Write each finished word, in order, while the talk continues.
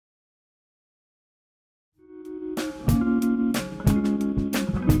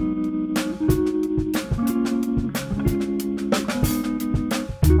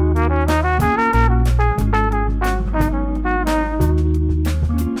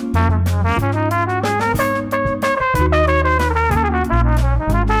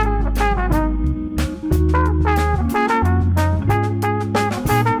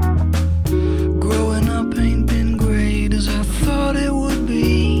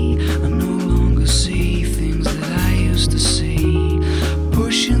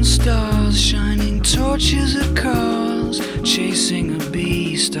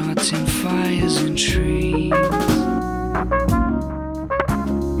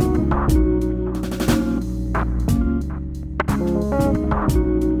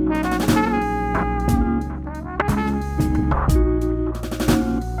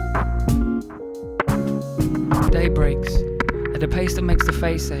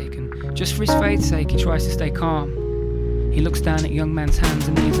face ache, and just for his faith's sake he tries to stay calm. He looks down at young man's hands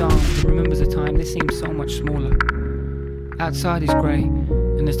and his arms and remembers a time they seemed so much smaller. Outside is grey,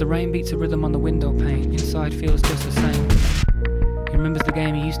 and as the rain beats a rhythm on the window pane, inside feels just the same. He remembers the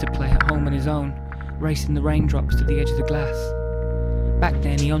game he used to play at home on his own, racing the raindrops to the edge of the glass. Back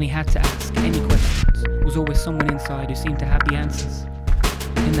then he only had to ask any questions. There was always someone inside who seemed to have the answers.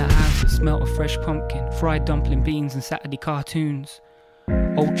 In that house it smelt of fresh pumpkin, fried dumpling beans and Saturday cartoons.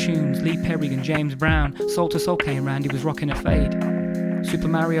 Old tunes, Lee Perry and James Brown. Soul to Soul came round, he was rocking a fade. Super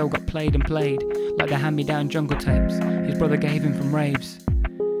Mario got played and played, like the hand-me-down jungle tapes his brother gave him from raves.